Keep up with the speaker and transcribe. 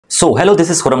So hello, this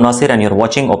is KHURRAM Nasir and you're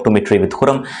watching Optometry with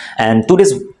KHURRAM, and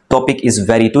today's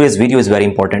video is very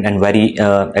important and very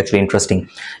actually interesting.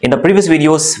 In the previous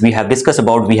videos we have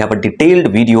a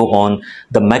detailed video on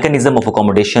the mechanism of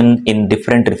accommodation in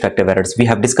different refractive errors. We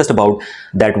have discussed about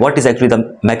that what is actually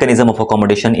the mechanism of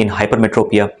accommodation in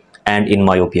hypermetropia and in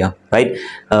myopia, right?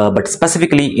 But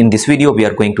specifically in this video we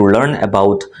are going to learn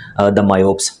about the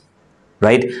myopes,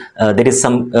 right? There is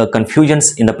some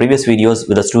confusions in the previous videos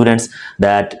with the students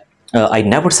that I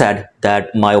never said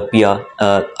that myopia,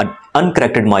 an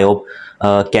uncorrected myope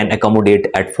can accommodate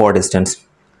at far distance,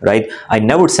 right? I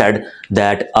never said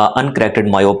that uncorrected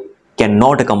myope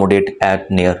cannot accommodate at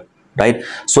near, right?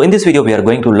 So in this video we are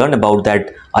going to learn about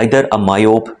that either a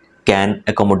myope can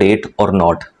accommodate or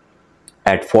not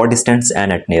at far distance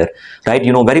and at near, right?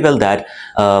 You know very well that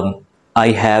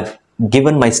I have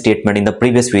given my statement in the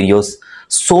previous videos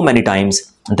so many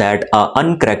times that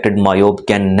uncorrected myope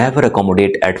can never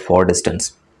accommodate at far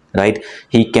distance, right?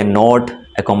 He cannot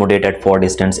accommodate at far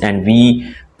distance, and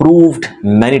we proved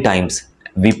many times.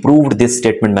 We proved this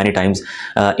statement many times.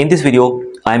 In this video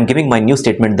I am giving my new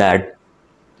statement that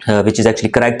which is actually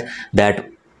correct, that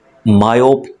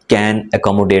myope can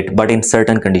accommodate but in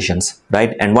certain conditions,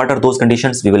 right? And what are those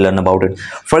conditions? We will learn about it.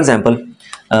 For example,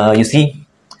 you see,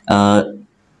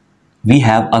 we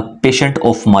have a patient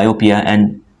of myopia,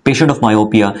 and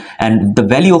the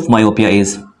value of myopia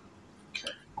is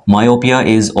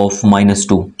of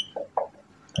 -2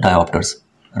 diopters,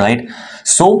 right?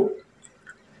 So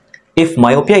if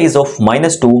myopia is of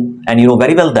 -2, and you know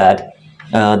very well that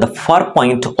the far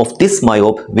point of this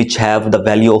myope which have the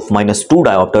value of -2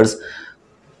 diopters,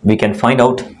 we can find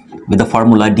out with the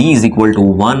formula D is equal to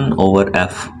 1 over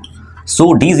F.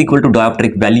 So D is equal to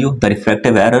dioptric value, the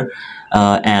refractive error,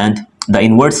 and the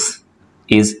inverse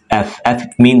is F. F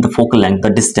means the focal length, the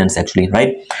distance actually,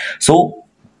 right? So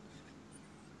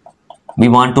we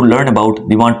want to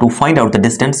find out the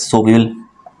distance, so we will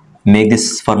make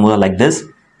this formula like this,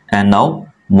 and now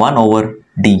 1 over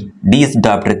D. D is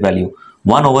dioptric value.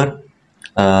 1 over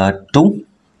 2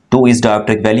 is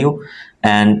dioptric value,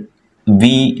 and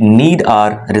we need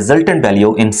our resultant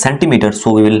value in centimeters,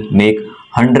 so we will make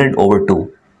 100 over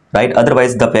 2, right?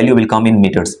 Otherwise the value will come in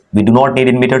meters. We do not need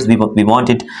in meters, we want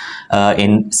it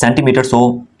in centimeters, so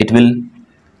it will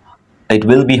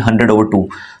be 100 over 2.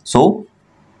 So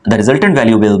the resultant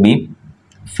value will be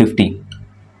 50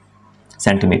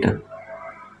 centimeter,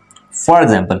 for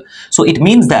example. So it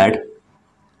means that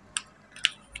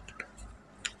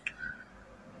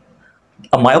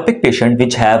a myopic patient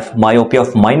which have myopia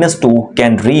of -2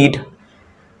 can read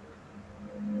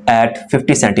at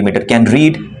 50 centimeter, can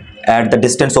read at the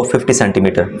distance of 50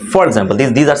 centimeter. For example,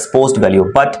 these are supposed value,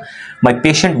 but my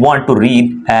patient want to read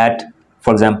at,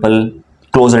 for example,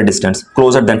 closer distance,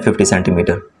 closer than 50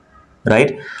 centimeter, right?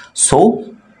 So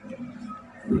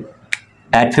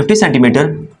at 50 centimeter,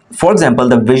 for example,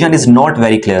 the vision is not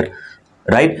very clear,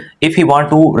 right? If he want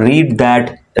to read that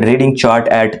reading chart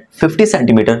at 50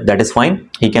 centimeter, that is fine,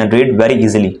 he can read very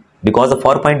easily because the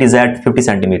far point is at 50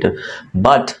 centimeter.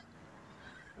 But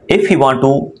if he want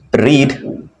to read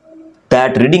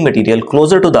that reading material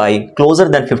closer to the eye, closer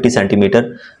than 50 centimeter,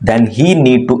 then he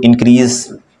need to increase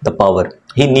the power.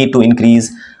 He need to increase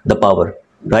the power,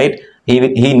 right?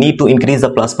 He need to increase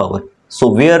the plus power. So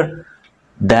where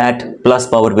that plus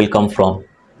power will come from?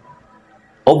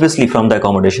 Obviously from the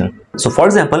accommodation. So for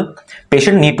example,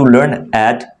 patient need to learn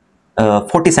at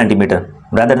 40 centimeter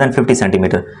rather than 50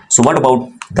 centimeter. So what about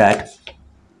that?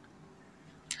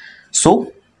 So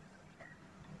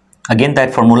again,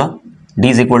 that formula D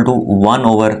is equal to 1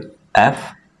 over F,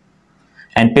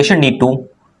 and patient need to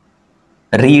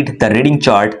read the reading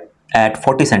chart at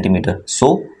 40 centimeter.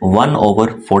 So 1 over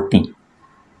 40,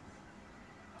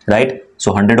 right?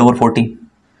 So 100 over 40.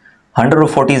 100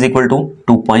 over 40 is equal to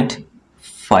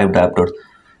 2.5 diopters.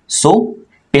 So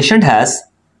patient has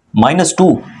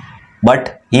 -2, but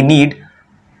he need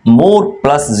more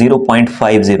plus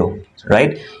 0.50,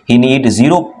 right? He need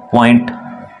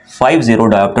 0.50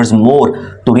 diopters more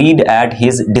to read at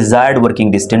his desired working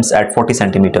distance at 40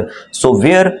 centimeter. So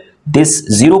where this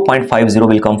 0.50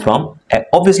 will come from?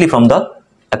 Obviously from the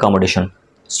accommodation.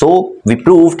 So we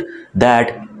proved that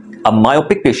a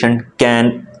myopic patient can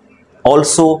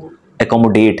also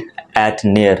accommodate at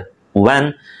near when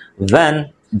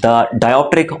the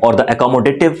dioptric or the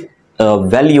accommodative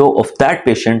value of that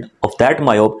patient, of that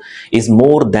myope, is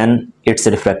more than its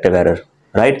refractive error,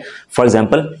 right? For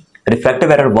example,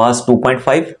 refractive error was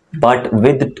 2.5, but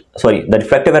the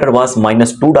refractive error was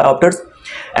 -2 diopters,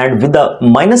 and with the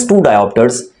 -2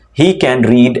 diopters he can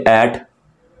read at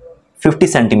 50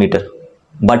 centimeter,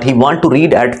 but he want to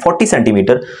read at 40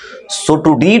 centimeter. So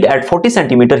to read at 40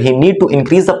 centimeter, he need to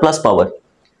increase the plus power.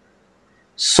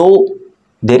 So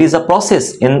there is a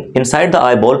process inside the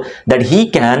eyeball that he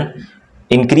can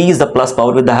increase the plus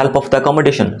power with the help of the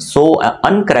accommodation. So an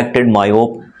uncorrected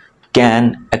myope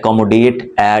can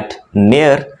accommodate at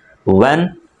near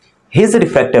when his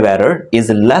refractive error is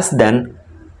less than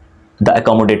the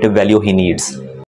accommodative value he needs.